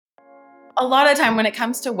A lot of time when it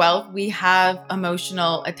comes to wealth, we have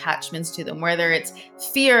emotional attachments to them, whether it's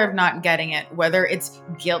fear of not getting it, whether it's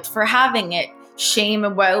guilt for having it, shame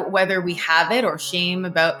about whether we have it, or shame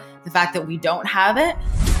about the fact that we don't have it.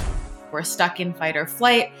 We're stuck in fight or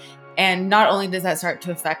flight. And not only does that start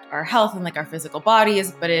to affect our health and like our physical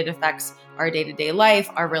bodies, but it affects our day-to-day life,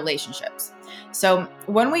 our relationships. So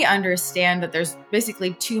when we understand that there's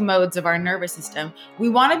basically two modes of our nervous system, we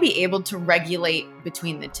want to be able to regulate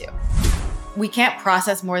between the two. We can't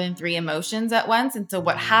process more than 3 emotions at once. And so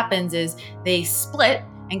what happens is they split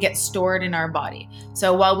and get stored in our body.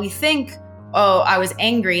 So while we think, oh, I was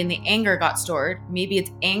angry and the anger got stored, maybe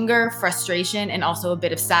it's anger, frustration, and also a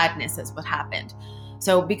bit of sadness is what happened.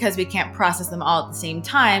 So because we can't process them all at the same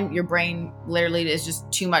time, your brain literally is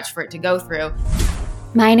just too much for it to go through.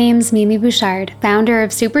 My name's Mimi Bouchard, founder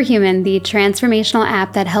of Superhuman, the transformational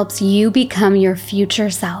app that helps you become your future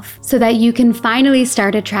self so that you can finally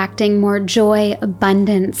start attracting more joy,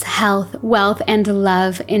 abundance, health, wealth, and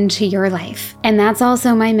love into your life. And that's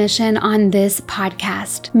also my mission on this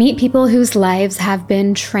podcast. Meet people whose lives have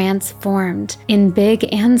been transformed in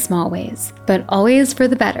big and small ways, but always for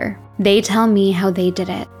the better. They tell me how they did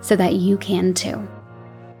it so that you can too.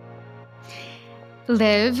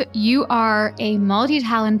 Liv, you are a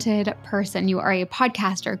multi-talented person. You are a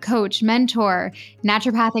podcaster, coach, mentor,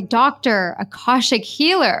 naturopathic doctor, Akashic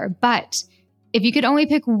healer. But if you could only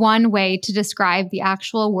pick one way to describe the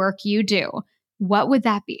actual work you do, what would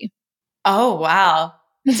that be? Oh, wow.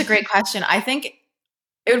 That's a great question. I think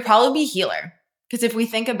it would probably be healer. Because if we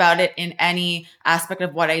think about it in any aspect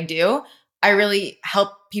of what I do, I really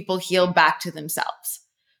help people heal back to themselves.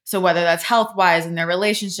 So whether that's health-wise, in their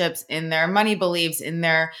relationships, in their money beliefs, in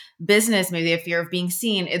their business, maybe a fear of being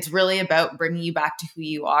seen, it's really about bringing you back to who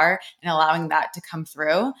you are and allowing that to come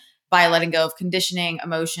through by letting go of conditioning,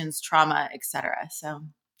 emotions, trauma, etc. So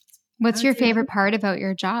what's your favorite part about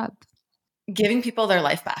your job? Giving people their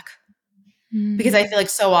life back. Because I feel like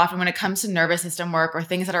so often when it comes to nervous system work or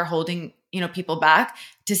things that are holding, people back,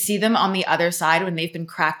 to see them on the other side when they've been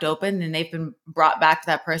cracked open and they've been brought back to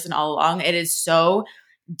that person all along, it is so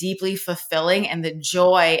deeply fulfilling, and the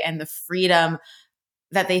joy and the freedom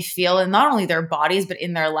that they feel in not only their bodies, but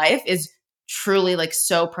in their life is truly like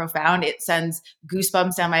so profound. It sends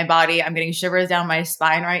goosebumps down my body. I'm getting shivers down my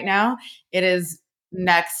spine right now. It is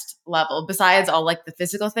next level. Besides all like the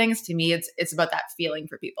physical things, to me, it's about that feeling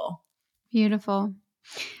for people. Beautiful.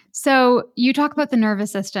 So you talk about the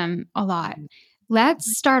nervous system a lot.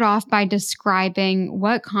 Let's start off by describing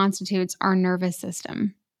what constitutes our nervous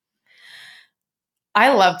system.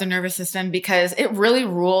 I love the nervous system because it really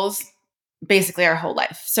rules basically our whole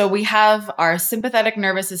life. So we have our sympathetic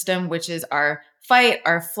nervous system, which is our fight,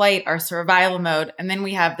 our flight, our survival mode. And then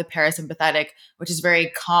we have the parasympathetic, which is very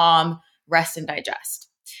calm, rest and digest.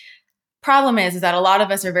 Problem is that a lot of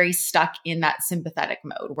us are very stuck in that sympathetic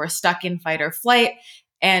mode. We're stuck in fight or flight.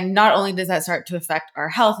 And not only does that start to affect our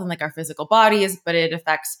health and like our physical bodies, but it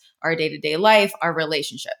affects our day-to-day life, our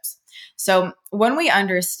relationships. So when we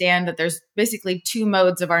understand that there's basically two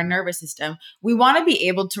modes of our nervous system, we want to be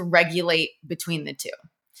able to regulate between the two.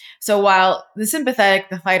 So while the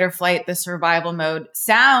sympathetic, the fight or flight, the survival mode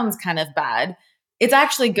sounds kind of bad, it's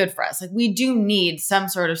actually good for us. Like we do need some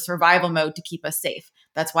sort of survival mode to keep us safe.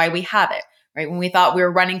 That's why we have it, right? When we thought we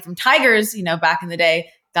were running from tigers, back in the day,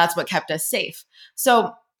 that's what kept us safe.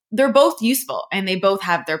 So they're both useful and they both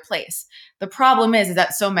have their place. The problem is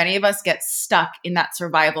that so many of us get stuck in that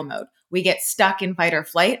survival mode. We get stuck in fight or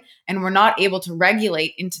flight and we're not able to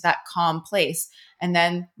regulate into that calm place. And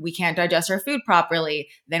then we can't digest our food properly.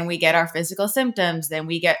 Then we get our physical symptoms. Then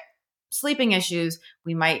we get sleeping issues.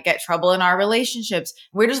 We might get trouble in our relationships.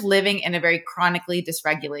 We're just living in a very chronically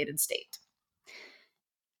dysregulated state.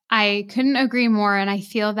 I couldn't agree more. And I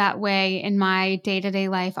feel that way in my day-to-day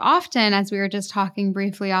life often, as we were just talking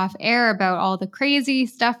briefly off air about all the crazy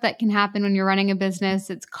stuff that can happen when you're running a business.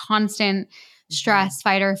 It's constant stress,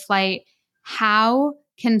 fight or flight. How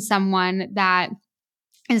can someone that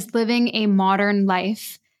is living a modern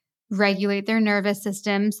life regulate their nervous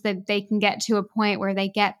system so that they can get to a point where they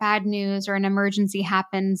get bad news or an emergency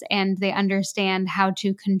happens and they understand how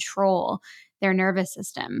to control their nervous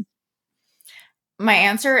system? My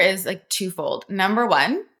answer is like twofold. Number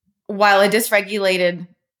one, while a dysregulated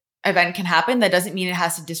event can happen, that doesn't mean it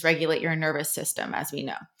has to dysregulate your nervous system, as we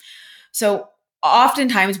know. So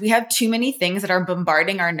oftentimes we have too many things that are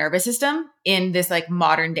bombarding our nervous system in this like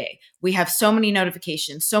modern day. We have so many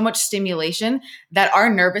notifications, so much stimulation that our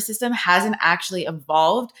nervous system hasn't actually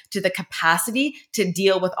evolved to the capacity to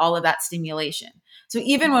deal with all of that stimulation. So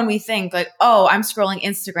even when we think like, oh, I'm scrolling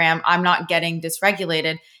Instagram, I'm not getting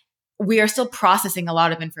dysregulated, we are still processing a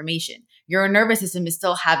lot of information. Your nervous system is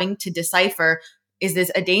still having to decipher, is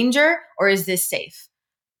this a danger or is this safe,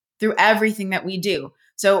 through everything that we do.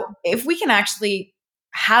 So if we can actually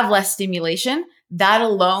have less stimulation, that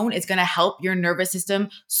alone is going to help your nervous system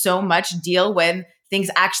so much deal when things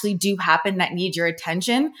actually do happen that need your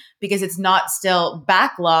attention, because it's not still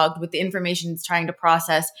backlogged with the information it's trying to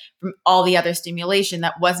process from all the other stimulation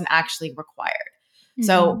that wasn't actually required.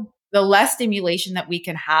 So the less stimulation that we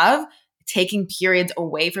can have, taking periods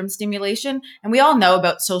away from stimulation. And we all know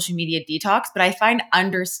about social media detox, but I find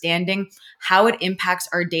understanding how it impacts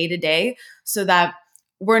our day to day so that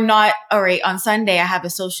we're not, all right, on Sunday, I have a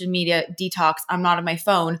social media detox. I'm not on my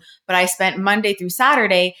phone, but I spent Monday through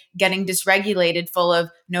Saturday getting dysregulated full of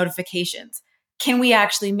notifications. Can we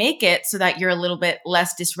actually make it so that you're a little bit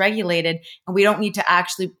less dysregulated and we don't need to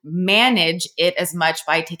actually manage it as much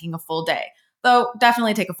by taking a full day? Though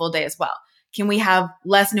definitely take a full day as well. Can we have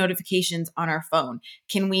less notifications on our phone?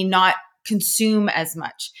 Can we not consume as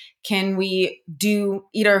much? Can we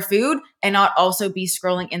eat our food and not also be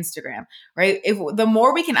scrolling Instagram, right? If the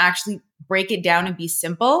more we can actually break it down and be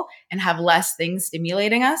simple and have less things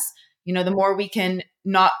stimulating us, the more we can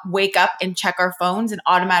not wake up and check our phones and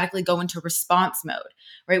automatically go into response mode,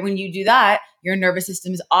 right? When you do that, your nervous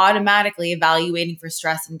system is automatically evaluating for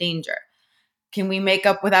stress and danger. Can we make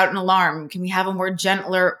up without an alarm? Can we have a more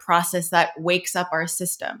gentler process that wakes up our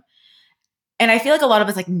system? And I feel like a lot of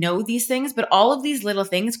us know these things, but all of these little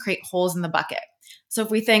things create holes in the bucket. So if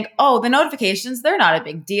we think, oh, the notifications, they're not a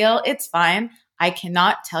big deal, it's fine. I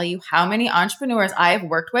cannot tell you how many entrepreneurs I have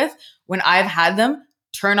worked with when I've had them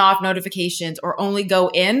turn off notifications or only go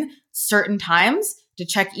in certain times to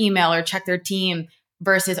check email or check their team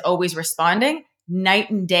versus always responding, night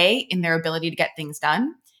and day in their ability to get things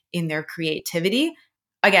done, in their creativity.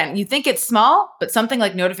 Again, you think it's small, but something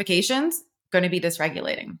like notifications going to be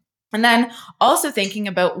dysregulating. And then also thinking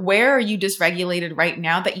about, where are you dysregulated right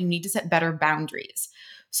now that you need to set better boundaries?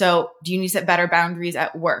 So do you need to set better boundaries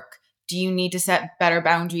at work? Do you need to set better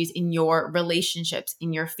boundaries in your relationships,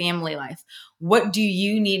 in your family life? What do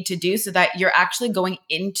you need to do so that you're actually going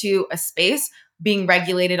into a space being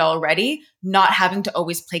regulated already, not having to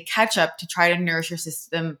always play catch up to try to nourish your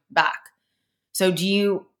system back? So do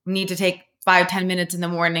you need to take 5-10 minutes in the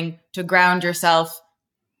morning to ground yourself,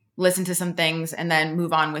 listen to some things, and then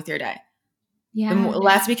move on with your day? Yeah. The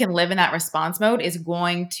less we can live in that response mode is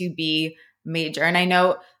going to be major. And I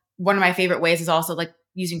know one of my favorite ways is also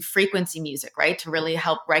using frequency music, right? To really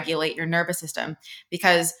help regulate your nervous system,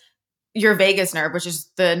 because your vagus nerve, which is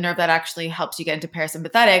the nerve that actually helps you get into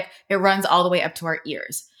parasympathetic, it runs all the way up to our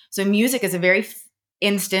ears. So music is a very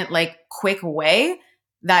instant, quick way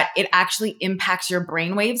that it actually impacts your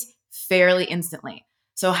brain waves fairly instantly.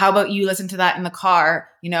 So how about you listen to that in the car,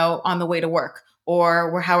 on the way to work,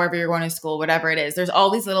 or however you're going to school, whatever it is. There's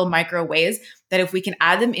all these little micro ways that if we can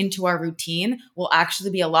add them into our routine, we'll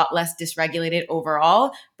actually be a lot less dysregulated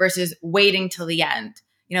overall versus waiting till the end.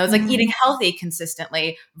 It's like eating healthy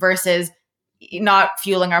consistently versus not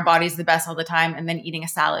fueling our bodies the best all the time and then eating a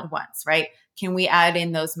salad once, right? Can we add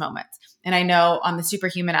in those moments? And I know on the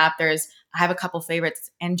Superhuman app, I have a couple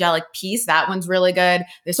favorites. Angelic Peace, that one's really good.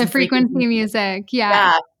 There's the some frequency music. Yeah.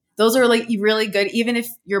 Yeah. Those are really good. Even if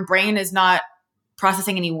your brain is not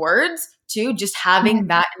processing any words too, just having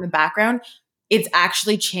that in the background, it's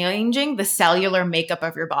actually changing the cellular makeup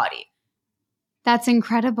of your body. That's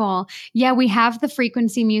incredible. Yeah, we have the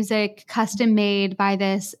frequency music custom made by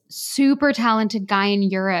this super talented guy in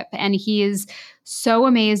Europe, and he is so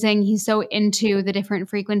amazing. He's so into the different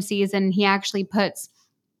frequencies, and he actually puts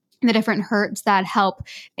the different hertz that help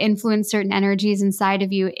influence certain energies inside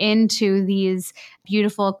of you into these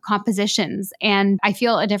beautiful compositions. And I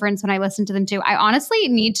feel a difference when I listen to them too. I honestly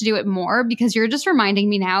need to do it more, because you're just reminding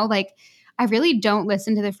me now, I really don't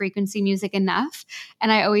listen to the frequency music enough.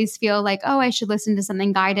 And I always feel like, oh, I should listen to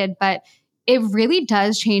something guided. But it really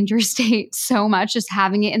does change your state so much, just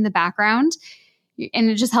having it in the background. And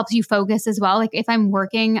it just helps you focus as well. If I'm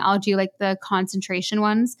working, I'll do the concentration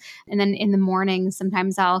ones. And then in the morning,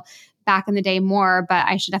 sometimes I'll back in the day more, but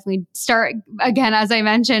I should definitely start again, as I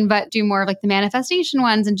mentioned, but do more of the manifestation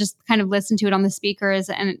ones and just kind of listen to it on the speakers.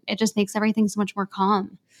 And it just makes everything so much more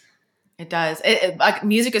calm. It does.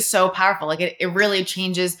 Music is so powerful. It really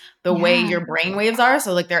changes the way your brain waves are.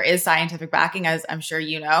 So there is scientific backing, as I'm sure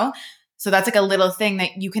you know. So that's a little thing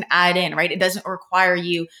that you can add in, right? It doesn't require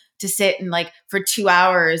you to sit and for 2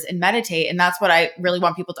 hours and meditate. And that's what I really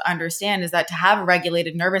want people to understand, is that to have a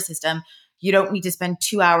regulated nervous system, you don't need to spend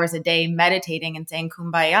 2 hours a day meditating and saying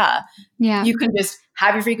kumbaya. Yeah. You can just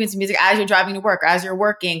have your frequency music as you're driving to work, as you're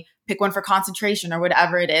working, pick one for concentration or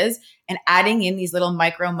whatever it is. And adding in these little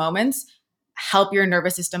micro moments help your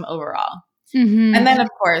nervous system overall. Mm-hmm. And then, of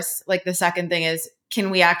course, like the second thing is, can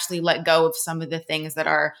we actually let go of some of the things that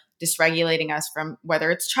are dysregulating us from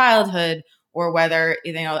whether it's childhood or whether,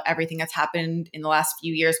 everything that's happened in the last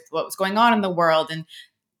few years with what was going on in the world. And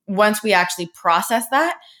once we actually process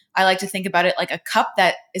that, I like to think about it like a cup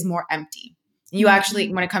that is more empty. You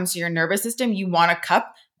actually, when it comes to your nervous system, you want a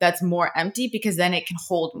cup that's more empty because then it can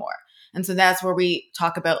hold more. And so that's where we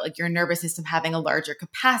talk about like your nervous system having a larger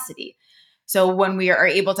capacity. So when we are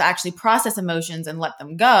able to actually process emotions and let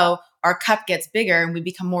them go, our cup gets bigger and we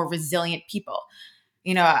become more resilient people.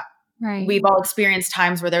 Right. We've all experienced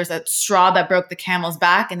times where there's a straw that broke the camel's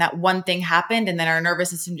back and that one thing happened and then our nervous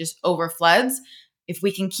system just overfloods. If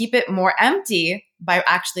we can keep it more empty by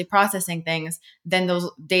actually processing things, then those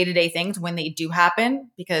day-to-day things, when they do happen,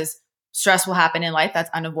 because stress will happen in life, that's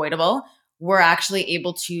unavoidable, we're actually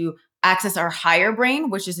able to access our higher brain,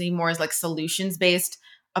 which is a more like solutions-based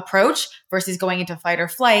approach versus going into fight or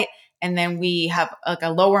flight. And then we have like a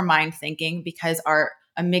lower mind thinking because our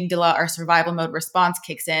amygdala, our survival mode response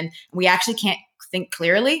kicks in. We actually can't think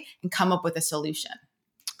clearly and come up with a solution.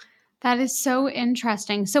 That is so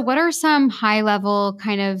interesting. So, what are some high level,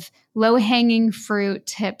 kind of low hanging fruit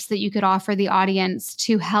tips that you could offer the audience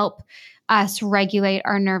to help us regulate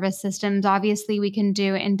our nervous systems? Obviously, we can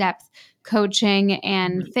do in depth coaching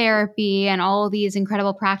and therapy and all of these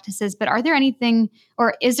incredible practices, but are there anything,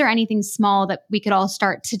 or is there anything small that we could all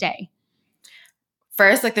start today?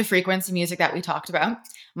 First, like the frequency music that we talked about.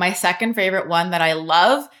 My second favorite one that I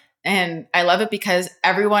love, and I love it because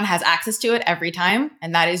everyone has access to it every time,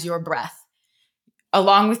 and that is your breath.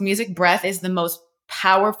 Along with music, breath is the most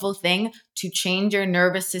powerful thing to change your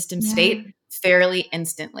nervous system state fairly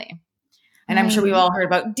instantly. And I'm sure we've all heard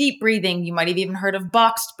about deep breathing. You might have even heard of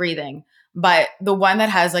boxed breathing. But the one that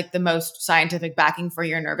has like the most scientific backing for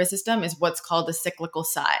your nervous system is what's called a cyclical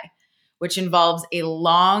sigh, which involves a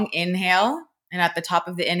long inhale. And at the top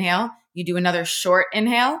of the inhale, you do another short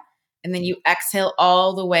inhale. And then you exhale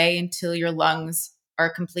all the way until your lungs are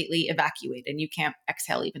completely evacuated and you can't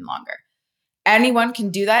exhale even longer. Anyone can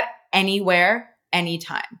do that anywhere,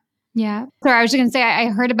 anytime. Yeah. So I was just going to say, I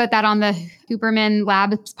heard about that on the Huberman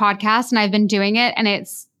Labs podcast, and I've been doing it, and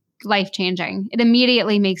it's life changing. It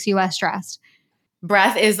immediately makes you less stressed.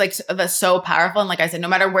 Breath is like so powerful. And like I said, no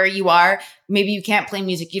matter where you are, maybe you can't play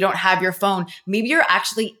music, you don't have your phone. Maybe you're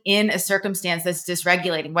actually in a circumstance that's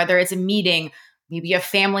dysregulating, whether it's a meeting, maybe a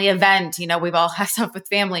family event. We've all had stuff with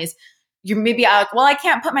families. You're maybe like, well, I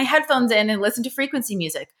can't put my headphones in and listen to frequency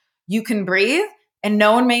music. You can breathe and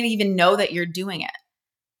no one may even know that you're doing it.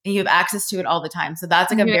 And you have access to it all the time. So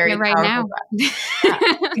that's like a very right powerful breath.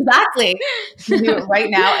 Yeah, exactly. You can do it right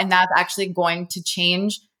now. And that's actually going to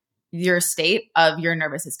change your state of your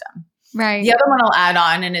nervous system. Right. The other one I'll add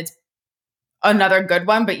on, and it's another good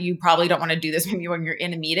one, but you probably don't want to do this maybe when you're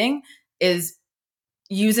in a meeting, is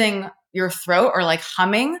using your throat or like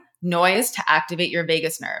humming noise to activate your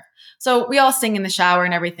vagus nerve. So we all sing in the shower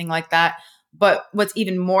and everything like that. But what's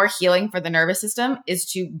even more healing for the nervous system is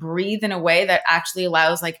to breathe in a way that actually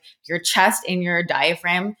allows like your chest and your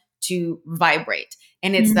diaphragm to vibrate.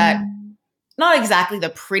 And it's that not exactly the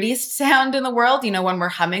prettiest sound in the world, when we're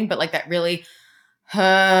humming, but like that really,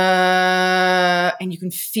 and you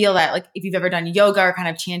can feel that. Like if you've ever done yoga or kind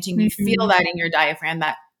of chanting, you feel that in your diaphragm,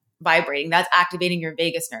 that vibrating, that's activating your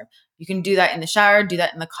vagus nerve. You can do that in the shower, do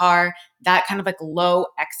that in the car, that kind of like low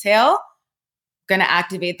exhale, going to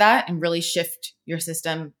activate that and really shift your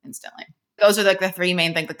system instantly. Those are like the three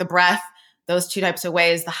main things, like the breath, those two types of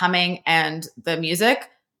ways, the humming and the music,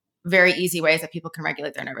 very easy ways that people can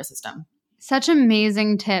regulate their nervous system. Such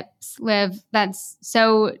amazing tips, Liv. That's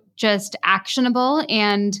so just actionable.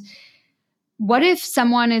 And what if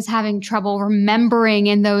someone is having trouble remembering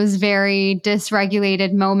in those very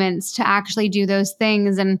dysregulated moments to actually do those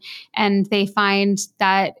things, and they find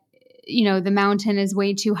that the mountain is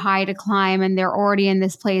way too high to climb and they're already in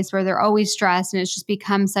this place where they're always stressed and it's just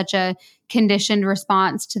become such a conditioned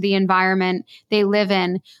response to the environment they live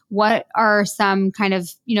in? What are some kind of,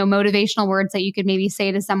 motivational words that you could maybe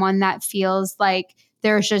say to someone that feels like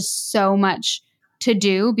there's just so much to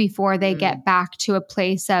do before they get back to a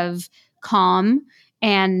place of calm,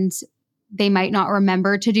 and they might not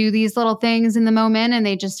remember to do these little things in the moment and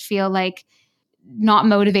they just feel like not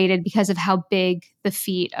motivated because of how big the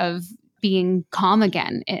feat of being calm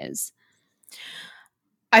again is?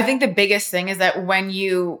 I think the biggest thing is that when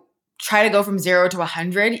you try to go from 0 to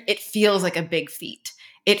 100, it feels like a big feat.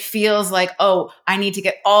 It feels like, oh, I need to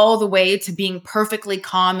get all the way to being perfectly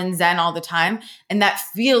calm and zen all the time. And that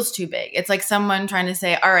feels too big. It's like someone trying to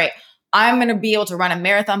say, all right, I'm going to be able to run a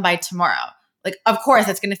marathon by tomorrow. Like, of course,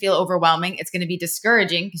 it's going to feel overwhelming. It's going to be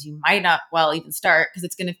discouraging because you might not even start because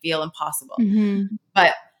it's going to feel impossible. Mm-hmm.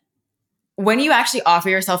 But when you actually offer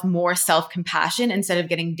yourself more self-compassion instead of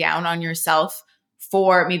getting down on yourself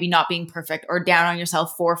for maybe not being perfect or down on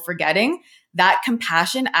yourself for forgetting, that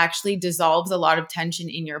compassion actually dissolves a lot of tension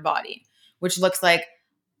in your body, which looks like,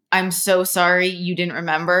 I'm so sorry you didn't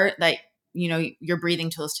remember that, your breathing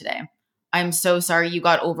tools today. I'm so sorry you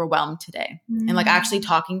got overwhelmed today. And like actually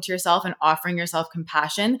talking to yourself and offering yourself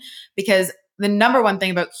compassion, because the number one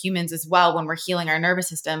thing about humans as well, when we're healing our nervous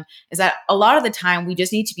system, is that a lot of the time we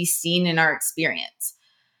just need to be seen in our experience.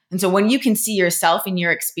 And so when you can see yourself in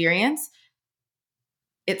your experience,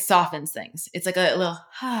 it softens things. It's like a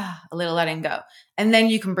little letting go. And then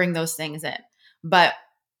you can bring those things in. But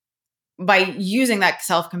by using that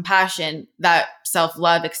self-compassion, that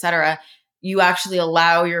self-love, etc., you actually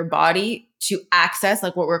allow your body to access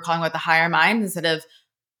like what we're calling about the higher mind instead of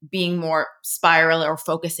being more spiral or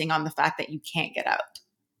focusing on the fact that you can't get out.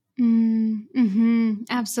 Mm-hmm.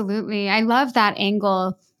 Absolutely. I love that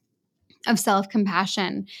angle of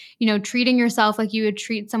self-compassion, treating yourself like you would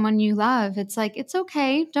treat someone you love. It's like, it's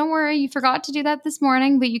okay. Don't worry. You forgot to do that this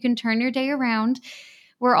morning, but you can turn your day around.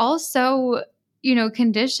 We're all so,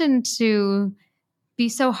 conditioned to be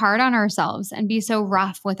so hard on ourselves and be so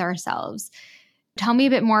rough with ourselves. Tell me a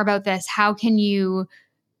bit more about this. How can you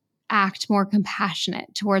act more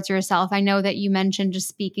compassionate towards yourself? I know that you mentioned just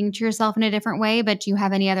speaking to yourself in a different way, but do you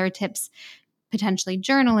have any other tips, potentially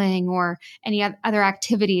journaling or any other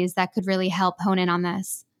activities that could really help hone in on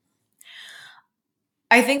this?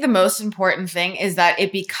 I think the most important thing is that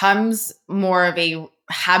it becomes more of a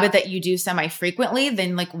habit that you do semi-frequently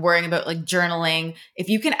than like worrying about like journaling. If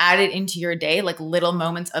you can add it into your day, like little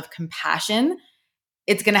moments of compassion,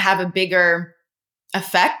 it's going to have a bigger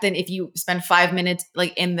effect than if you spend 5 minutes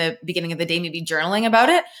like in the beginning of the day, maybe journaling about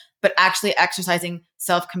it, but actually exercising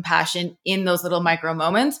self-compassion in those little micro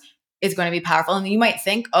moments is going to be powerful. And you might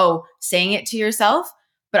think, oh, saying it to yourself,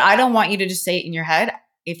 but I don't want you to just say it in your head.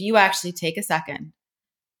 If you actually take a second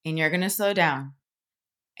and you're going to slow down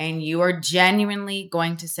and you are genuinely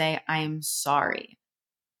going to say, I am sorry.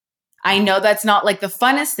 I know that's not like the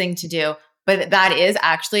funnest thing to do, but that is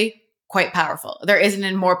actually quite powerful. There isn't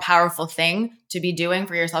a more powerful thing to be doing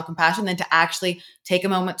for your self-compassion than to actually take a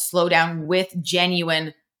moment, slow down with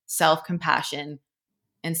genuine self-compassion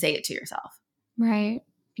and say it to yourself. Right.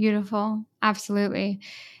 Beautiful. Absolutely.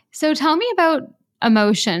 So tell me about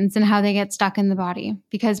emotions and how they get stuck in the body,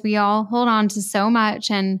 because we all hold on to so much,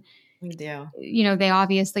 and We do. they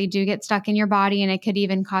obviously do get stuck in your body, and it could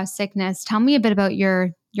even cause sickness. Tell me a bit about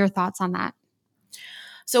your thoughts on that.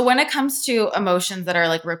 So when it comes to emotions that are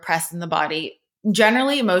like repressed in the body,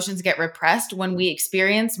 generally emotions get repressed when we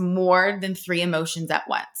experience more than 3 emotions at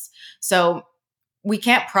once. So we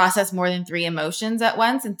can't process more than 3 emotions at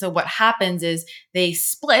once. And so what happens is they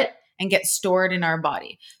split and get stored in our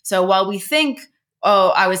body. So while we think, oh,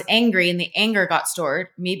 I was angry and the anger got stored,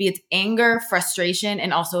 maybe it's anger, frustration,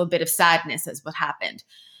 and also a bit of sadness is what happened.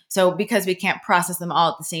 So because we can't process them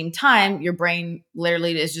all at the same time, your brain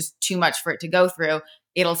literally is just too much for it to go through.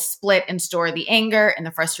 It'll split and store the anger and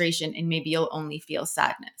the frustration, and maybe you'll only feel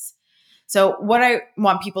sadness. So what I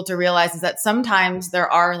want people to realize is that sometimes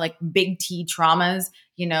there are like big T traumas,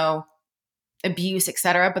 abuse,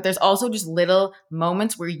 etc. But there's also just little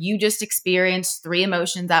moments where you just experience 3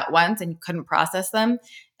 emotions at once and you couldn't process them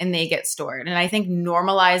and they get stored. And I think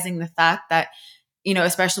normalizing the fact that,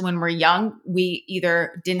 especially when we're young, we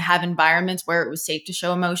either didn't have environments where it was safe to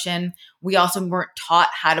show emotion. We also weren't taught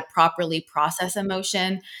how to properly process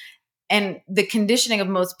emotion. And the conditioning of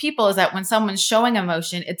most people is that when someone's showing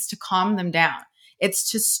emotion, it's to calm them down.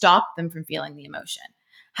 It's to stop them from feeling the emotion.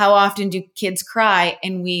 How often do kids cry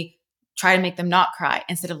and we try to make them not cry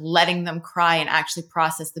instead of letting them cry and actually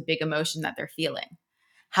process the big emotion that they're feeling?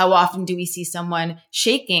 How often do we see someone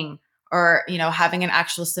shaking or, having an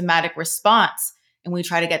actual somatic response and we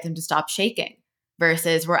try to get them to stop shaking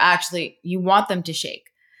versus you want them to shake.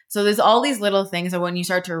 So there's all these little things that when you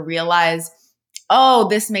start to realize, oh,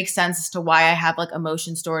 this makes sense as to why I have like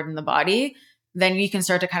emotion stored in the body, then you can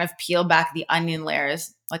start to kind of peel back the onion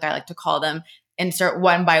layers, like I like to call them, and start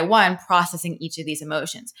one by one processing each of these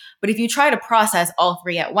emotions. But if you try to process all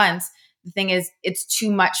 3 at once, the thing is, it's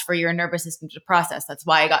too much for your nervous system to process. That's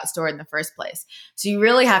why it got stored in the first place. So you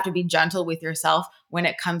really have to be gentle with yourself when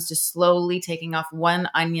it comes to slowly taking off one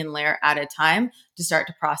onion layer at a time to start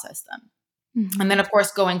to process them. Mm-hmm. And then, of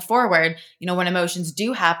course, going forward, when emotions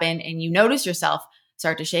do happen and you notice yourself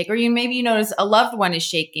start to shake, or maybe you notice a loved one is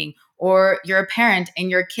shaking, or you're a parent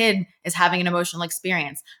and your kid is having an emotional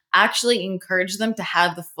experience, actually encourage them to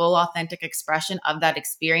have the full authentic expression of that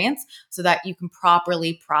experience so that you can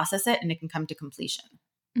properly process it and it can come to completion.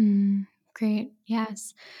 Great.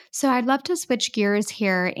 Yes. So I'd love to switch gears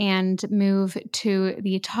here and move to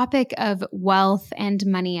the topic of wealth and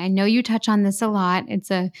money. I know you touch on this a lot. It's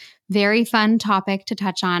a very fun topic to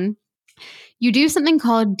touch on. You do something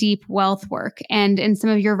called deep wealth work. And in some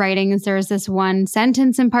of your writings, there's this one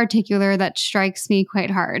sentence in particular that strikes me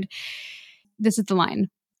quite hard. This is the line: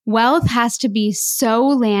 wealth has to be so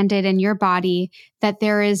landed in your body that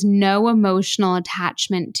there is no emotional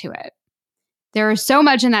attachment to it. There is so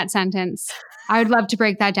much in that sentence. I would love to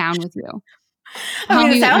break that down with you.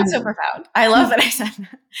 It sounds so profound. I love that I said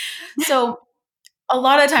that. So a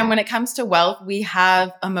lot of time when it comes to wealth, we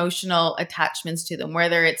have emotional attachments to them,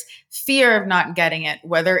 whether it's fear of not getting it,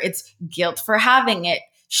 whether it's guilt for having it,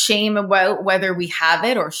 shame about whether we have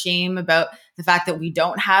it, or shame about the fact that we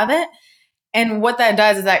don't have it. And what that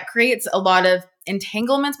does is that creates a lot of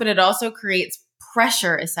entanglements, but it also creates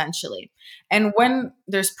pressure essentially. And when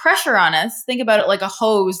there's pressure on us, think about it like a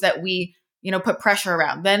hose that we, put pressure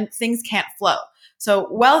around, then things can't flow. So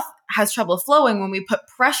wealth has trouble flowing when we put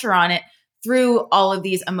pressure on it through all of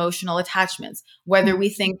these emotional attachments, whether we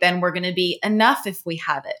think then we're going to be enough if we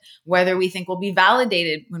have it, whether we think we'll be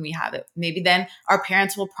validated when we have it. Maybe then our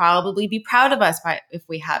parents will probably be proud of us if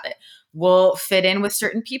we have it. We'll fit in with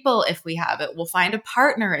certain people if we have it. We'll find a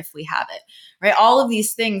partner if we have it, right? All of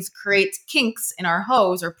these things create kinks in our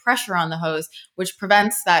hose or pressure on the hose, which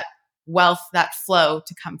prevents that wealth, that flow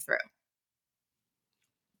to come through.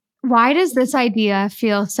 Why does this idea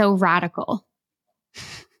feel so radical?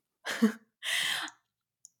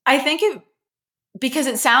 I think because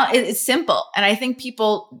it's simple, and I think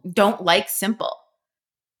people don't like simple.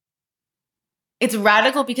 It's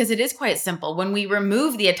radical because it is quite simple. When we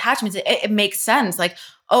remove the attachments, it makes sense. Like,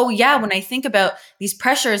 oh yeah, when I think about these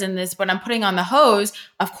pressures and this, when I'm putting on the hose,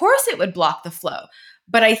 of course it would block the flow.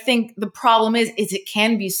 But I think the problem is it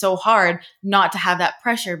can be so hard not to have that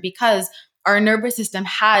pressure because our nervous system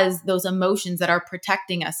has those emotions that are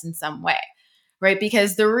protecting us in some way, right?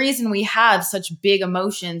 Because the reason we have such big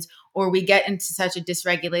emotions or we get into such a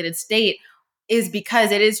dysregulated state is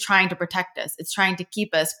because it is trying to protect us. It's trying to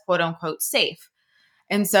keep us, quote unquote, safe.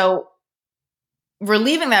 And so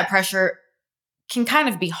relieving that pressure can kind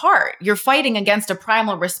of be hard. You're fighting against a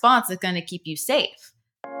primal response that's going to keep you safe.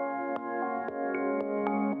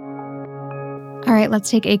 All right, let's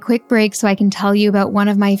take a quick break so I can tell you about one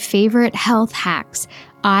of my favorite health hacks.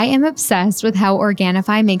 I am obsessed with how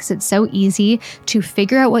Organifi makes it so easy to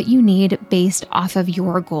figure out what you need based off of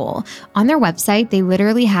your goal. On their website, they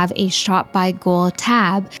literally have a shop by goal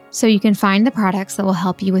tab, so you can find the products that will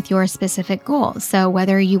help you with your specific goal. So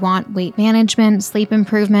whether you want weight management, sleep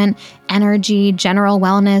improvement, energy, general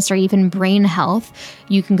wellness, or even brain health,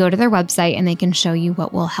 you can go to their website and they can show you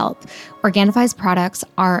what will help. Organifi's products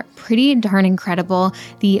are pretty darn incredible.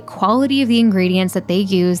 The quality of the ingredients that they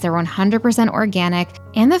use, they're 100% organic,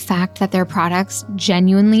 and the fact that their products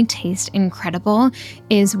genuinely taste incredible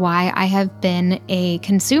is why I have been a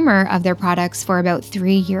consumer of their products for about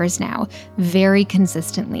 3 years now, very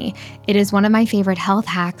consistently. It is one of my favorite health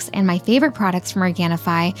hacks, and my favorite products from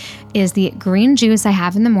Organifi is the green juice I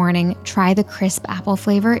have in the morning. Try the crisp apple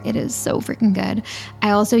flavor. It is so freaking good. I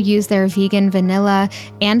also use their vegan vanilla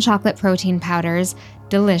and chocolate protein powders.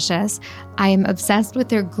 Delicious. I am obsessed with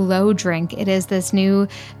their glow drink. It is this new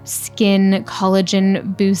skin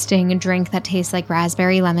collagen boosting drink that tastes like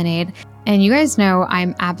raspberry lemonade. And you guys know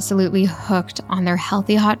I'm absolutely hooked on their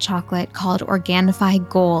healthy hot chocolate called Organifi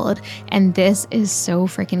Gold. And this is so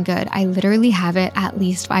freaking good. I literally have it at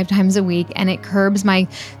least 5 times a week, and it curbs my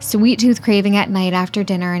sweet tooth craving at night after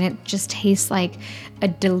dinner. And it just tastes like a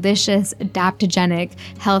delicious, adaptogenic,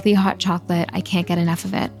 healthy hot chocolate. I can't get enough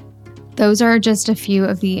of it. Those are just a few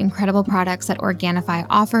of the incredible products that Organifi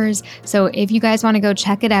offers. So if you guys want to go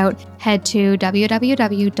check it out, head to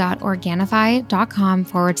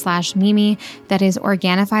www.organifi.com/Mimi. That is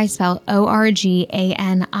Organifi, spelled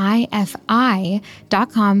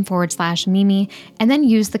ORGANIFI.com/Mimi. And then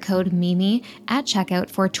use the code Mimi at checkout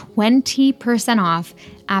for 20% off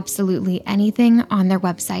absolutely anything on their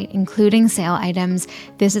website, including sale items.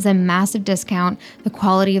 This is a massive discount. The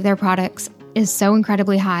quality of their products is so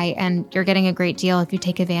incredibly high, and you're getting a great deal if you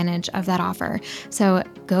take advantage of that offer. So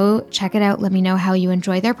go check it out. Let me know how you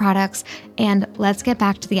enjoy their products, and let's get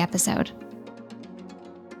back to the episode.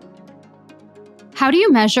 How do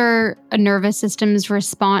you measure a nervous system's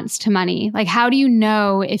response to money? Like, how do you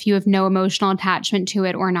know if you have no emotional attachment to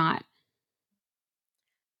it or not?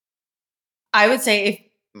 I would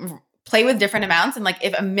say play with different amounts, and like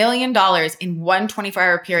if $1 million in one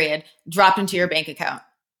 24-hour period dropped into your bank account,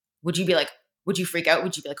 would you freak out?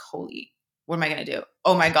 Would you be like, holy, what am I going to do?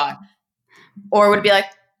 Oh my God. Or would it be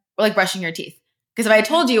like brushing your teeth? Because if I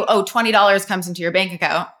told you, oh, $20 comes into your bank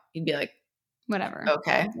account, you'd be like, whatever.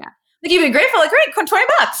 okay. Yeah. Like you'd be grateful, like, great, $20.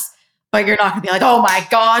 But you're not going to be like, oh my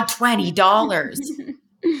God, $20.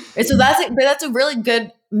 And so that's a really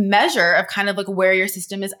good measure of kind of like where your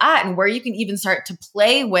system is at and where you can even start to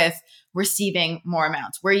play with receiving more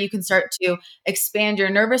amounts, where you can start to expand your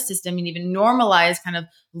nervous system and even normalize kind of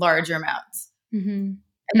larger amounts. And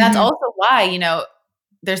that's also why,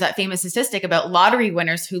 there's that famous statistic about lottery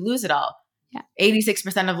winners who lose it all. Yeah.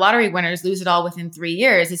 86% of lottery winners lose it all within 3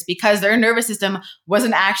 years. It's because their nervous system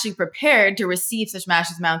wasn't actually prepared to receive such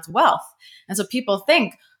massive amounts of wealth. And so people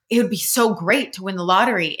think it would be so great to win the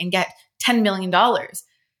lottery and get $10 million.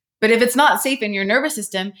 But if it's not safe in your nervous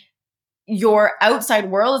system, your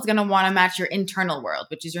outside world is going to want to match your internal world,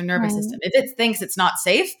 which is your nervous system. If it thinks it's not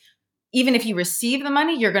safe, even if you receive the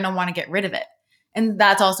money, you're going to want to get rid of it. And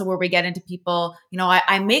that's also where we get into people,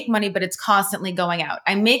 I make money, but it's constantly going out.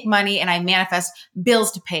 I make money and I manifest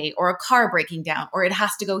bills to pay or a car breaking down or it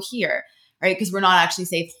has to go here, right? Because we're not actually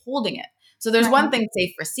safe holding it. So there's one thing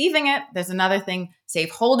safe receiving it. There's another thing safe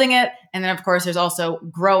holding it. And then of course, there's also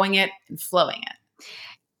growing it and flowing it.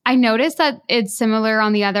 I noticed that it's similar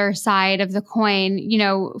on the other side of the coin.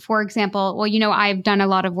 For example, I've done a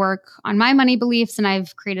lot of work on my money beliefs and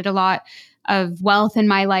I've created a lot of wealth in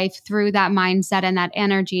my life through that mindset and that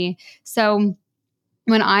energy. So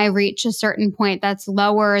when I reach a certain point that's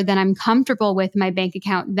lower than I'm comfortable with my bank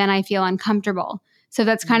account, then I feel uncomfortable. So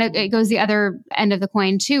that's kind of, it goes the other end of the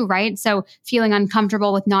coin too, right? So feeling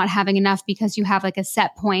uncomfortable with not having enough because you have like a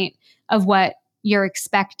set point of what you're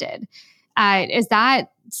expected. Is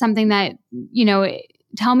that something that,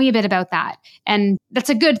 tell me a bit about that. And that's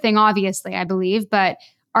a good thing, obviously, I believe, but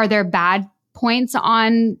are there bad points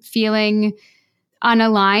on feeling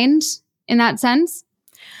unaligned in that sense?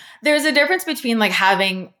 There's a difference between like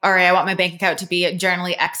having, all right, I want my bank account to be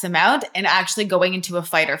generally X amount and actually going into a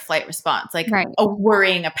fight or flight response, like a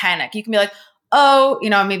worrying, a panic. You can be like, oh,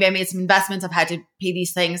 maybe I made some investments. I've had to pay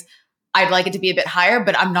these things. I'd like it to be a bit higher,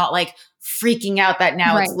 but I'm not like freaking out that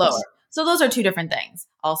now it's lower. So those are two different things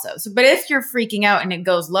also. So, but if you're freaking out and it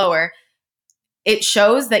goes lower, it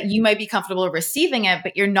shows that you might be comfortable receiving it,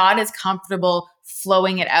 but you're not as comfortable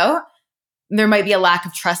flowing it out. There might be a lack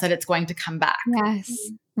of trust that it's going to come back. Yes.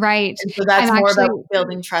 Right. And so that's more about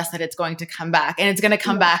building trust that it's going to come back, and it's going to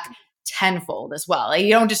come back tenfold as well. Like you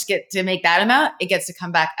don't just get to make that amount, it gets to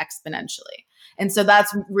come back exponentially. And so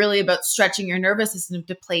that's really about stretching your nervous system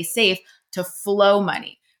to play safe, to flow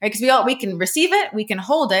money, right? Because we can receive it, we can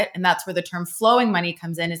hold it. And that's where the term flowing money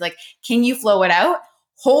comes in, is like, can you flow it out?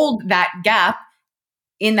 Hold that gap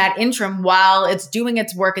in that interim while it's doing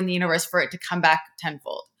its work in the universe for it to come back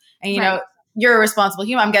tenfold. And, you're a responsible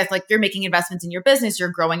human. I'm guessing like you're making investments in your business, you're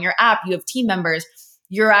growing your app, you have team members,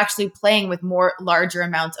 you're actually playing with more larger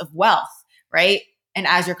amounts of wealth, right? And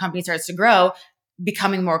as your company starts to grow,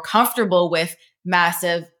 becoming more comfortable with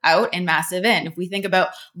massive out and massive in. If we think about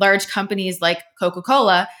large companies like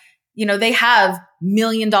Coca-Cola, they have $1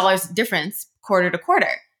 million difference quarter to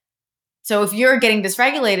quarter. So if you're getting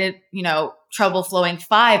dysregulated, trouble flowing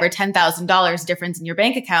 $5,000 or $10,000 difference in your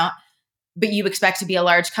bank account, but you expect to be a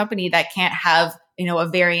large company that can't have, a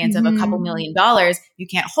variance of a couple $1 million, you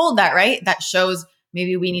can't hold that, right? That shows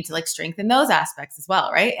maybe we need to like strengthen those aspects as well,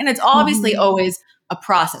 right? And it's obviously always a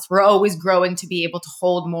process. We're always growing to be able to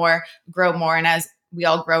hold more, grow more. And as we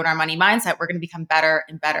all grow in our money mindset, we're going to become better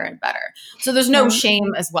and better and better. So there's no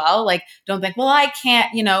shame as well. Like, don't think, well, I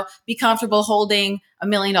can't, be comfortable holding $1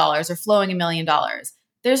 million or flowing $1 million.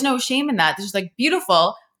 There's no shame in that. There's like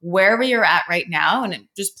beautiful wherever you're at right now, and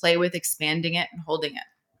just play with expanding it and holding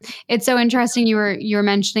it. It's so interesting. You were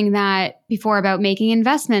mentioning that before about making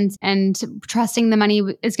investments and trusting the money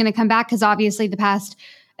is going to come back, because obviously the past,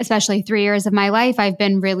 especially 3 years of my life, I've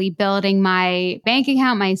been really building my bank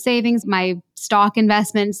account, my savings, my stock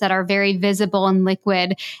investments that are very visible and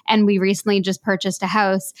liquid. And we recently just purchased a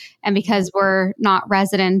house, and because we're not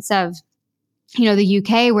residents of the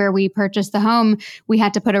UK where we purchased the home, we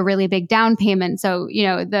had to put a really big down payment. So,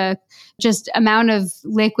 the just amount of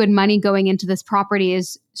liquid money going into this property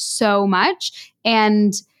is so much.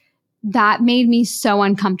 And that made me so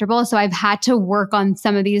uncomfortable. So I've had to work on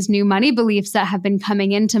some of these new money beliefs that have been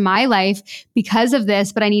coming into my life because of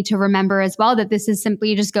this. But I need to remember as well that this is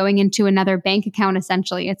simply just going into another bank account.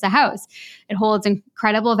 Essentially, it's a house. It holds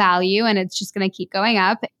incredible value and it's just going to keep going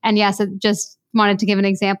up. And yes, I just wanted to give an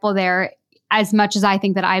example there. as much as I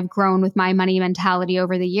think that I've grown with my money mentality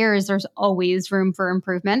over the years, there's always room for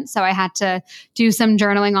improvement. So I had to do some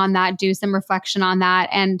journaling on that, do some reflection on that,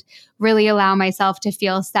 and really allow myself to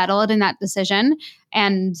feel settled in that decision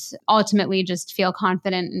and ultimately just feel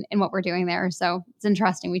confident in what we're doing there. So it's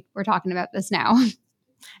interesting. We're talking about this now.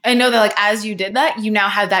 I know that like as you did that, you now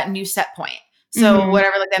have that new set point. So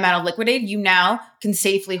whatever like the amount of liquidate, you now can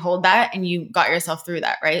safely hold that and you got yourself through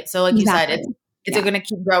that, right? So like you said, it's going to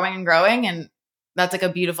keep growing and growing. And that's like a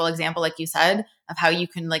beautiful example, like you said, of how you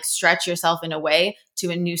can like stretch yourself in a way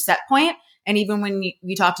to a new set point. And even when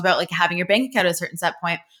we talked about like having your bank account at a certain set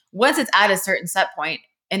point, once it's at a certain set point,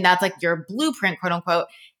 and that's like your blueprint, quote unquote,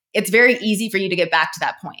 it's very easy for you to get back to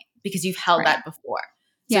that point because you've held that before.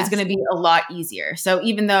 So it's going to be a lot easier. So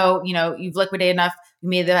even though, you know, you've liquidated enough, you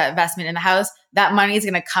made the investment in the house, that money is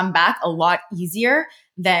going to come back a lot easier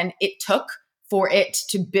than it took for it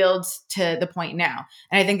to build to the point now.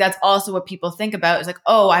 And I think that's also what people think about is like,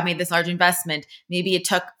 oh, I made this large investment. Maybe it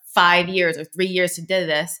took 5 years or 3 years to do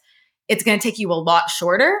this. It's going to take you a lot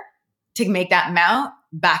shorter to make that amount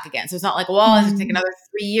back again. So it's not like, well, it's going to take another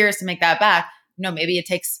 3 years to make that back. No, maybe it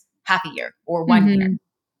takes half a year or 1 year,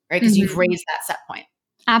 right? Because you've raised that set point.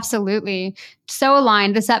 Absolutely. So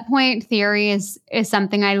aligned. The set point theory is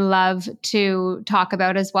something I love to talk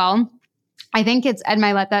about as well. I think it's Ed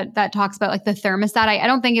Milet that talks about like the thermostat. I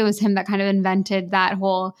don't think it was him that kind of invented that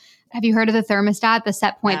whole. Have you heard of the thermostat, the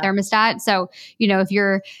set point thermostat? So, you know, if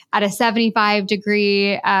you're at a 75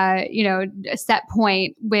 degree, set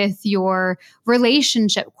point with your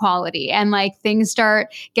relationship quality and like things start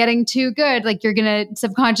getting too good, like you're going to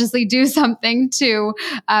subconsciously do something to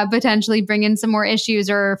potentially bring in some more issues.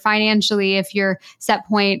 Or financially, if your set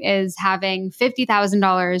point is having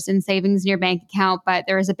 $50,000 in savings in your bank account, but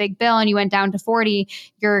there was a big bill and you went down to 40,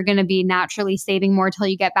 you're going to be naturally saving more till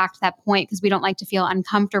you get back to that point because we don't like to feel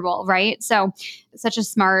uncomfortable. Right. So such a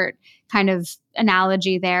smart kind of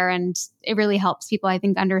analogy there. And it really helps people, I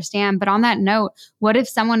think, understand. But on that note, what if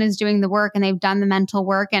someone is doing the work and they've done the mental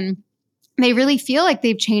work and they really feel like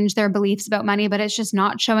they've changed their beliefs about money, but it's just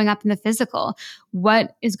not showing up in the physical?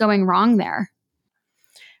 What is going wrong there?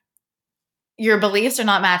 Your beliefs are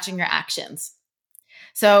not matching your actions.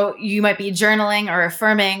 So you might be journaling or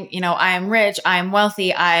affirming, you know, I am rich, I am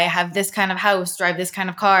wealthy, I have this kind of house, drive this kind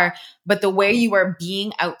of car. But the way you are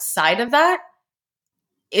being outside of that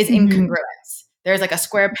is incongruence. There's like a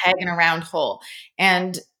square peg in a round hole.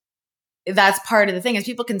 And that's part of the thing is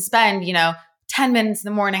people can spend, 10 minutes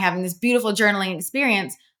in the morning having this beautiful journaling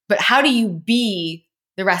experience, but how do you be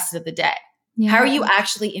the rest of the day? Yeah. How are you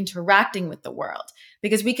actually interacting with the world?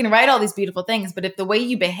 Because we can write all these beautiful things, but if the way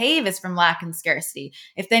you behave is from lack and scarcity,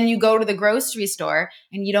 if then you go to the grocery store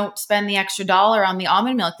and you don't spend the extra $1 on the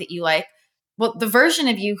almond milk that you like, well, the version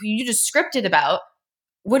of you who you just scripted about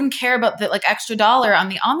wouldn't care about the like extra $1 on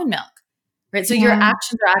the almond milk, right? So your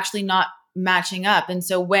actions are actually not matching up. And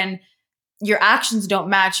so when your actions don't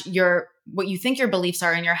match what you think your beliefs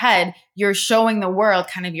are in your head, you're showing the world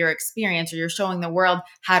kind of your experience, or you're showing the world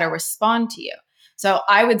how to respond to you. So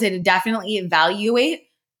I would say to definitely evaluate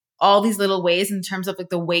all these little ways in terms of like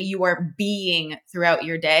the way you are being throughout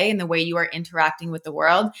your day and the way you are interacting with the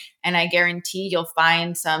world. And I guarantee you'll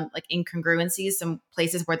find some like incongruencies, some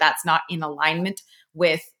places where that's not in alignment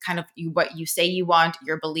with kind of what you say you want,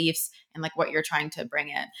 your beliefs, and like what you're trying to bring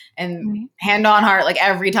in. And hand on heart, like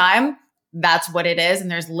every time, that's what it is. And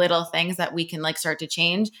there's little things that we can like start to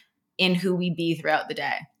change in who we be throughout the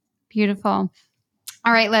day. Beautiful.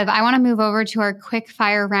 All right, Liv, I want to move over to our quick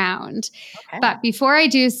fire round. Okay. But before I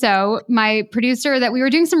do so, my producer, that we were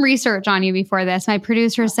doing some research on you before this, my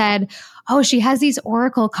producer said, oh, she has these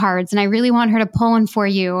oracle cards and I really want her to pull one for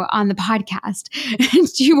you on the podcast.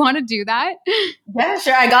 Do you want to do that? Yeah,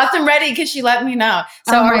 sure. I got them ready because she let me know.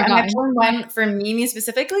 So am I pulling one for Mimi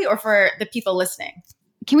specifically or for the people listening?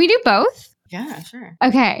 Can we do both? Yeah, sure.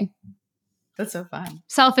 Okay. That's so fun.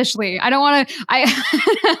 Selfishly, I don't want to,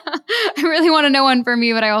 I really want to know one for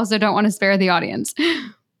me, but I also don't want to spare the audience.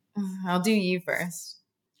 I'll do you first.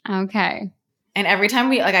 Okay. And every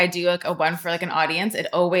time I do like a one for like an audience, it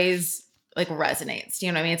always like resonates. Do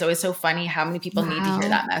you know what I mean? It's always so funny how many people need to hear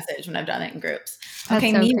that message when I've done it in groups. That's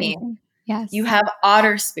okay, so Mimi. crazy. Yes. You have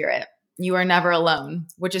otter spirit. You are never alone,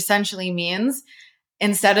 which essentially means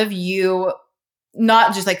instead of you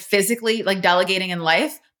not just like physically like delegating in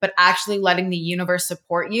life, but actually letting the universe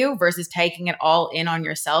support you versus taking it all in on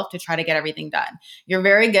yourself to try to get everything done. You're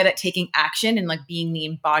very good at taking action and like being the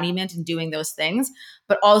embodiment and doing those things.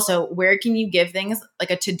 But also, where can you give things like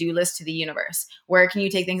a to-do list to the universe? Where can you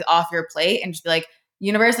take things off your plate and just be like,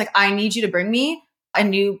 universe, like I need you to bring me a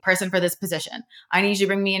new person for this position. I need you to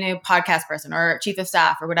bring me a new podcast person or chief of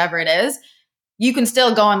staff or whatever it is. you can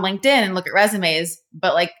still go on LinkedIn and look at resumes,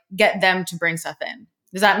 but like get them to bring stuff in.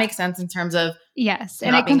 Does that make sense in terms of Yes.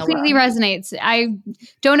 And not it being completely alone? resonates. I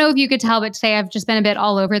don't know if you could tell, but today I've just been a bit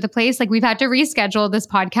all over the place. Like we've had to reschedule this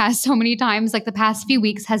podcast so many times. Like the past few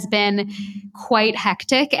weeks has been quite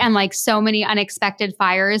hectic and like so many unexpected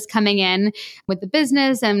fires coming in with the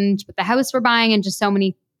business and with the house we're buying and just so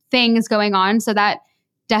many things going on. So that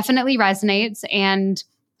definitely resonates. And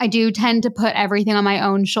I do tend to put everything on my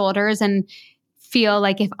own shoulders and feel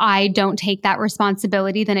like if I don't take that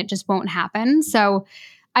responsibility, then it just won't happen. So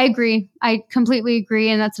I agree. I completely agree.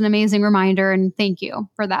 And that's an amazing reminder. And thank you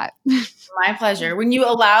for that. My pleasure. When you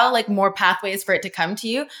allow like more pathways for it to come to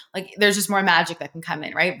you, like there's just more magic that can come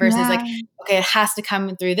in, right? Versus like, Yeah. okay, it has to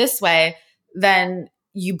come through this way, then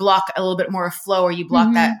you block a little bit more of flow, or you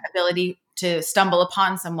block that Mhm. ability to stumble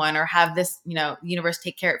upon someone or have this, universe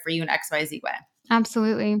take care of it for you in XYZ way.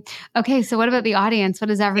 Absolutely. Okay. So what about the audience? What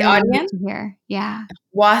does The everyone need audience, to hear? Yeah.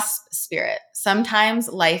 wasp spirit. Sometimes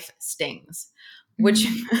life stings, which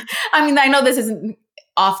Mhm. I mean, I know this isn't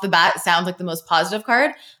off the bat sounds like the most positive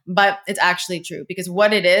card, but it's actually true because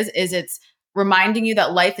what it is it's reminding you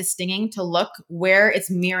that life is stinging to look where it's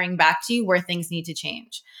mirroring back to you where things need to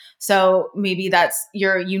change. So maybe that's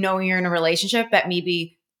you're in a relationship that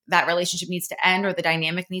maybe that relationship needs to end or the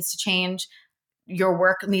dynamic needs to change. Your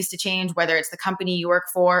work needs to change, whether it's the company you work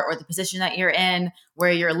for or the position that you're in,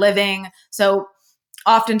 where you're living. So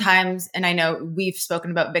oftentimes, and I know we've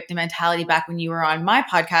spoken about victim mentality back when you were on my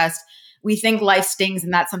podcast, we think life stings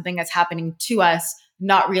and that's something that's happening to us,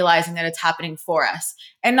 not realizing that it's happening for us.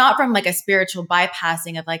 And not from like a spiritual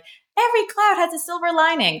bypassing of like, every cloud has a silver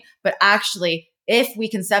lining, but actually, if we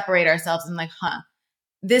can separate ourselves and like,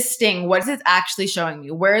 this sting, what is it actually showing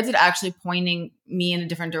me? Where is it actually pointing me in a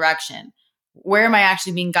different direction? Where am I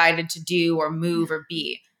actually being guided to do or move or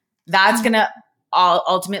be? That's going to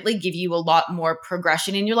ultimately give you a lot more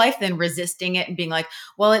progression in your life than resisting it and being like,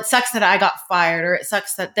 well, it sucks that I got fired or it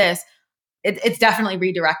sucks that this. It's definitely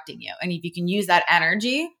redirecting you. And if you can use that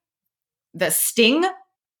energy, the sting,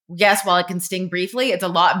 yes, while it can sting briefly, it's a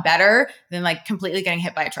lot better than like completely getting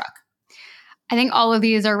hit by a truck. I think all of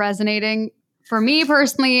these are resonating for me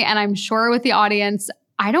personally, and I'm sure with the audience.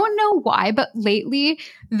 I don't know why, but lately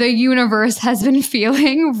the universe has been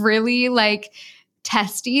feeling really like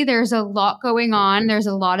testy. There's a lot going on. There's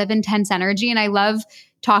a lot of intense energy. And I love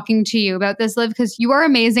talking to you about this, Liv, because you are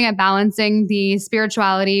amazing at balancing the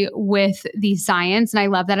spirituality with the science. And I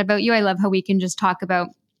love that about you. I love how we can just talk about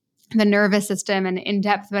the nervous system and in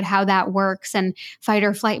depth about how that works and fight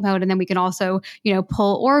or flight mode. And then we can also,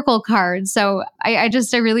 pull oracle cards. So I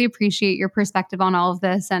really appreciate your perspective on all of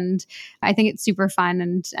this. And I think it's super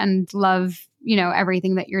fun and love,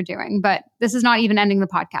 everything that you're doing. But this is not even ending the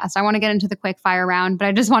podcast. I want to get into the quick fire round, but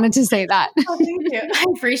I just wanted to say that. Oh, thank you. I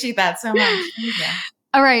appreciate that so much. Thank you.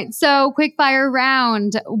 All right. So quick fire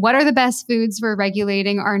round. What are the best foods for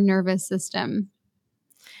regulating our nervous system?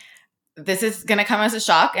 This is going to come as a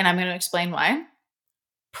shock, and I'm going to explain why.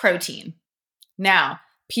 Protein. Now,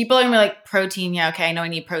 people are going to be like, protein, yeah, okay, I know I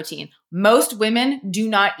need protein. Most women do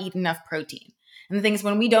not eat enough protein. And the thing is,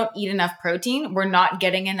 when we don't eat enough protein, we're not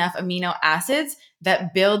getting enough amino acids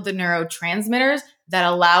that build the neurotransmitters that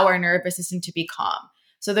allow our nervous system to be calm.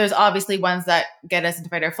 So there's obviously ones that get us into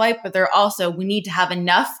fight or flight, but we need to have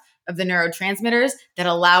enough of the neurotransmitters that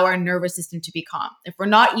allow our nervous system to be calm. If we're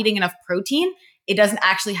not eating enough protein, it doesn't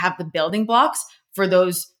actually have the building blocks for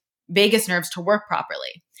those vagus nerves to work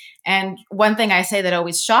properly. And one thing I say that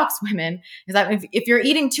always shocks women is that if you're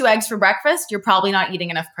eating 2 eggs for breakfast, you're probably not eating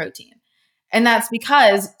enough protein. And that's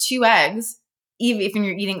because 2 eggs, even if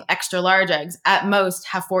you're eating extra large eggs, at most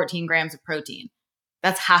have 14 grams of protein.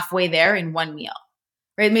 That's halfway there in one meal.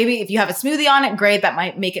 Right? Maybe if you have a smoothie on it, great, that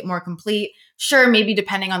might make it more complete. Sure, maybe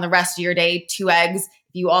depending on the rest of your day, 2 eggs,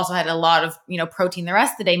 if you also had a lot of, protein the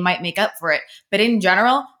rest of the day might make up for it. But in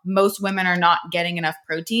general, most women are not getting enough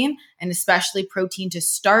protein, and especially protein to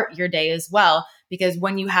start your day as well, because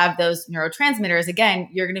when you have those neurotransmitters, again,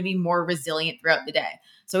 you're going to be more resilient throughout the day.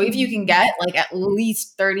 So if you can get like at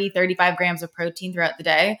least 30, 35 grams of protein throughout the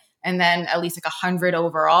day, and then at least like 100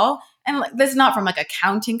 overall, and this is not from like a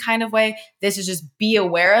counting kind of way. This is just be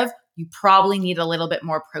aware of you probably need a little bit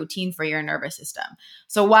more protein for your nervous system.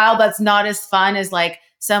 So while that's not as fun as like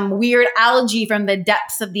some weird algae from the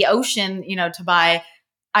depths of the ocean, to buy,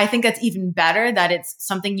 I think that's even better that it's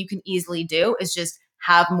something you can easily do is just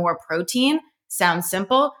have more protein. Sounds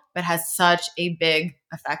simple, but has such a big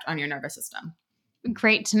effect on your nervous system.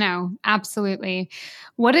 Great to know. Absolutely.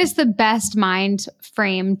 What is the best mind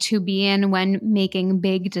frame to be in when making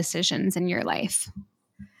big decisions in your life?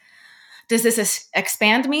 Does this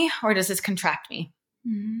expand me or does this contract me?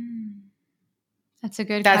 That's a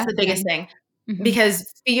good That's the biggest question. thing, Mhm.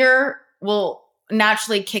 because fear will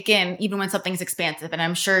naturally kick in even when something's expansive. And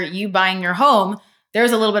I'm sure you buying your home,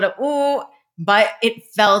 there's a little bit of, ooh, but it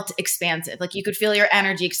felt expansive. Like you could feel your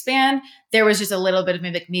energy expand. There was just a little bit of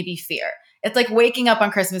maybe fear. It's like waking up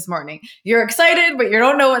on Christmas morning. You're excited, but you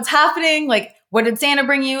don't know what's happening. Like, what did Santa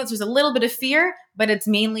bring you? So there's a little bit of fear, but it's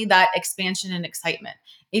mainly that expansion and excitement.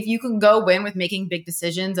 If you can go in with making big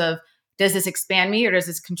decisions of, does this expand me or does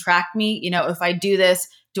this contract me? You know, if I do this,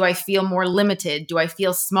 do I feel more limited? Do I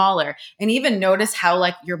feel smaller? And even notice how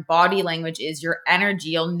like your body language is, your energy.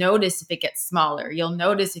 You'll notice if it gets smaller. You'll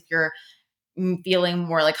notice if you're feeling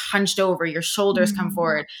more like hunched over, your shoulders come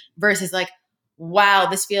forward versus like, wow,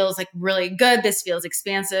 this feels like really good. This feels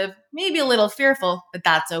expansive, maybe a little fearful, but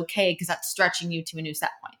that's okay because that's stretching you to a new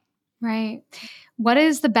set point. Right. What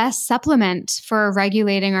is the best supplement for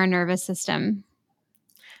regulating our nervous system?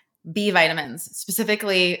 B vitamins,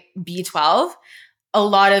 specifically B12. A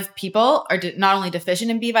lot of people are not only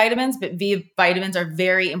deficient in B vitamins, but B vitamins are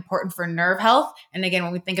very important for nerve health. And again,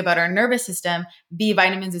 when we think about our nervous system, B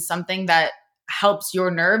vitamins is something that helps your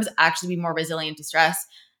nerves actually be more resilient to stress.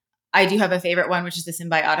 I do have a favorite one, which is the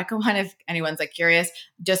Symbiotica one, if anyone's like curious,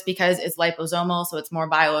 just because it's liposomal, so it's more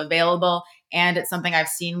bioavailable. And it's something I've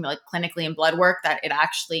seen like clinically in blood work that it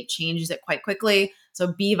actually changes it quite quickly.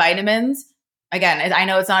 So B vitamins, again, I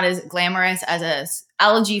know it's not as glamorous as a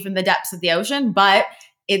algae from the depths of the ocean, but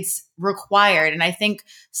it's required. And I think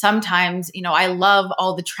sometimes, you know, I love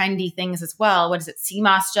all the trendy things as well. What is it? Sea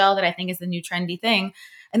moss gel that I think is the new trendy thing.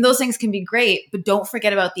 And those things can be great, but don't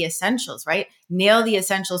forget about the essentials, right? Nail the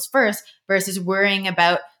essentials first versus worrying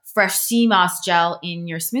about fresh sea moss gel in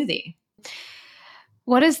your smoothie.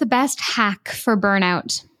 What is the best hack for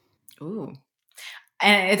burnout? Ooh.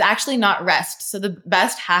 And it's actually not rest. So the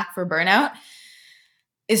best hack for burnout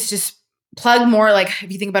is just plug more, like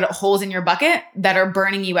if you think about it, holes in your bucket that are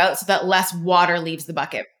burning you out so that less water leaves the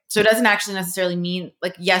bucket. So it doesn't actually necessarily mean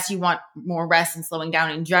like, yes, you want more rest and slowing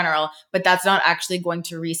down in general, but that's not actually going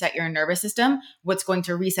to reset your nervous system. What's going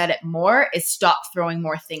to reset it more is stop throwing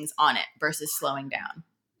more things on it versus slowing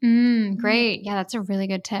down. Great. Yeah, that's a really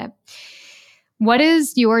good tip. What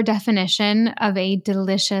is your definition of a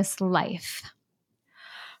delicious life?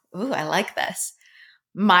 Ooh, I like this.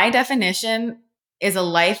 My definition is a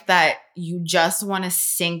life that you just want to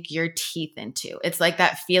sink your teeth into. It's like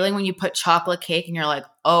that feeling when you put chocolate cake and you're like,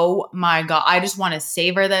 oh my God, I just want to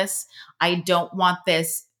savor this. I don't want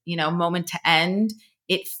this, you know, moment to end.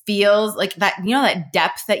 It feels like that, you know, that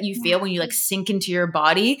depth that you feel when you like sink into your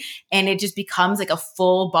body and it just becomes like a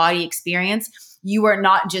full body experience. You are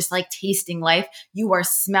not just like tasting life, you are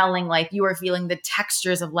smelling life, you are feeling the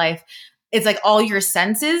textures of life. It's like all your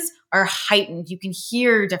senses are heightened. You can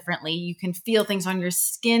hear differently. You can feel things on your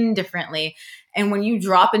skin differently. And when you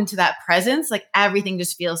drop into that presence, like everything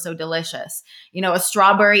just feels so delicious. You know, a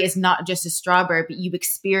strawberry is not just a strawberry, but you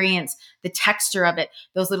experience the texture of it,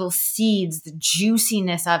 those little seeds, the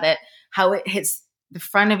juiciness of it, how it hits the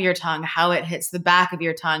front of your tongue, how it hits the back of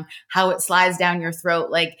your tongue, how it slides down your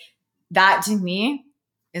throat. Like that to me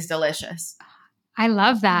is delicious. I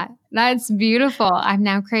love that. That's beautiful. I'm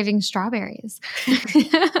now craving strawberries.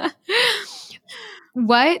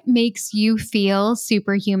 What makes you feel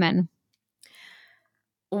superhuman?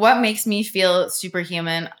 What makes me feel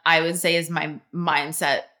superhuman, I would say, is my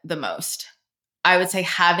mindset the most. I would say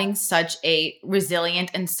having such a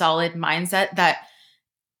resilient and solid mindset that,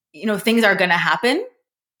 you know, things are going to happen,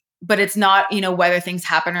 but it's not, you know, whether things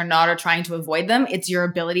happen or not or trying to avoid them. It's your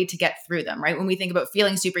ability to get through them, right? When we think about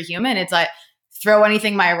feeling superhuman, it's like throw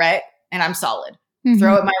anything my way and I'm solid.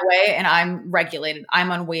 Throw it my way and I'm regulated. I'm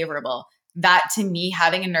unwaverable. That to me,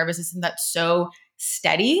 having a nervous system that's so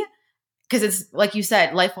steady, because it's like you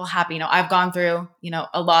said, life will happen. You know, I've gone through, you know,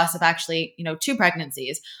 a loss of actually, you know, 2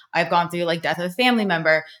 pregnancies. I've gone through like death of a family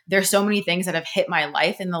member. There's so many things that have hit my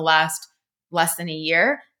life in the last less than a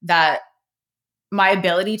year that my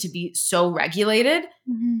ability to be so regulated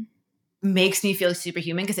makes me feel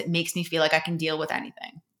superhuman because it makes me feel like I can deal with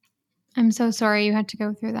anything. I'm so sorry you had to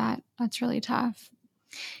go through that. That's really tough.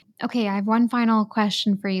 Okay, I have one final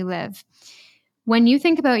question for you, Liv. When you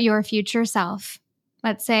think about your future self,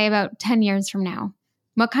 let's say about 10 years from now,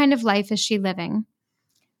 what kind of life is she living?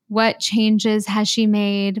 What changes has she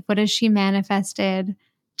made? What has she manifested?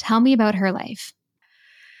 Tell me about her life.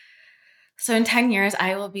 So in 10 years,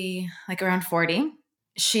 I will be like around 40.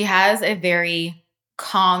 She has a very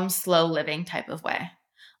calm, slow living type of way.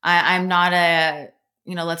 I'm not a,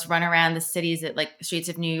 you know, let's run around the cities at like streets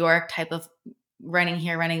of New York type of running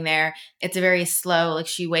here, running there. It's a very slow, like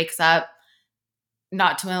she wakes up,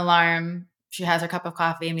 not to an alarm. She has her cup of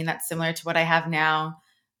coffee. I mean, that's similar to what I have now.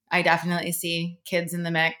 I definitely see kids in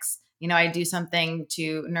the mix. I do something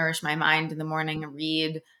to nourish my mind in the morning,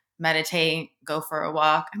 read, meditate, go for a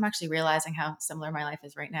walk. I'm actually realizing how similar my life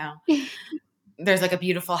is right now. There's like a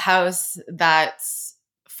beautiful house that's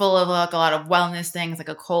full of like a lot of wellness things, like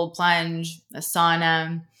a cold plunge, a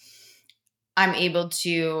sauna. I'm able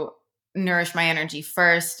to nourish my energy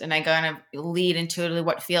first, and I kind of lead intuitively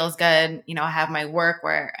what feels good. I have my work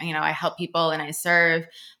where, I help people and I serve,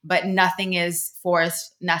 but nothing is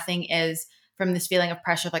forced. Nothing is from this feeling of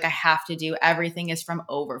pressure of like I have to do. Everything is from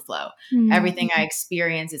overflow. Everything I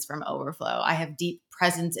experience is from overflow. I have deep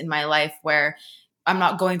presence in my life where I'm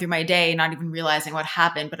not going through my day, not even realizing what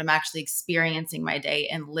happened, but I'm actually experiencing my day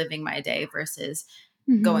and living my day versus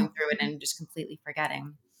going through it and just completely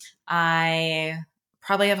forgetting. I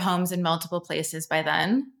probably have homes in multiple places by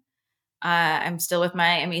then. I'm still with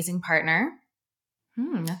my amazing partner.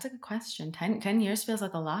 That's a good question. 10 years feels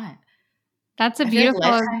like a lot. That's a I feel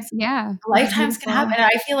like beautiful, yeah. lifetimes can happen. And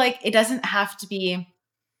I feel like it doesn't have to be.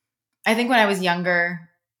 I think when I was younger,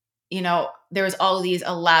 there was all these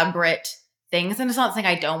elaborate things. And it's not saying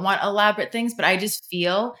I don't want elaborate things, but I just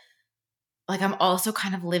feel like I'm also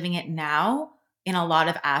kind of living it now in a lot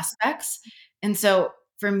of aspects. And so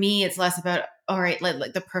for me, it's less about, all right,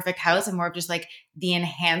 like the perfect house and more of just like the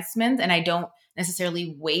enhancement. And I don't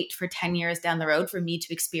necessarily wait for 10 years down the road for me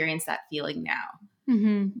to experience that feeling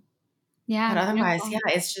now. Yeah. But otherwise, beautiful.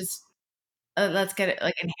 yeah, it's just, let's get it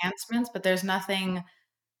like enhancements, but there's nothing.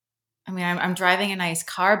 I mean, I'm driving a nice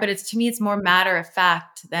car, but to me, it's more matter of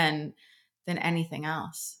fact than anything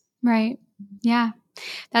else. Right. Yeah.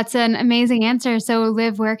 That's an amazing answer. So,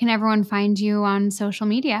 Liv, where can everyone find you on social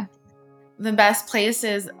media? The best place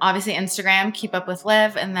is obviously Instagram, Keep Up with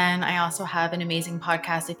Liv. And then I also have an amazing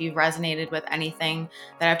podcast if you've resonated with anything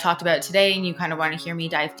that I've talked about today and you kind of want to hear me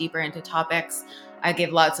dive deeper into topics. I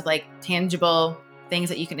give lots of like tangible things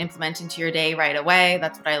that you can implement into your day right away.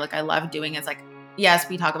 That's what I love doing is like, yes,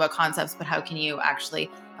 we talk about concepts, but how can you actually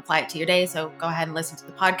apply it to your day? So go ahead and listen to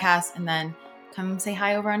the podcast and then come say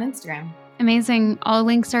hi over on Instagram. Amazing. All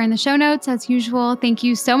links are in the show notes as usual. Thank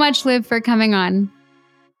you so much, Liv, for coming on.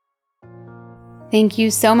 Thank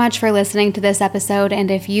you so much for listening to this episode,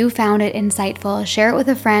 and if you found it insightful, share it with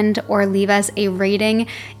a friend or leave us a rating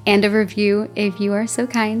and a review if you are so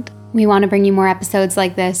kind. We want to bring you more episodes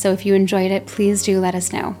like this, so if you enjoyed it, please do let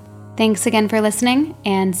us know. Thanks again for listening,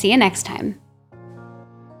 and see you next time.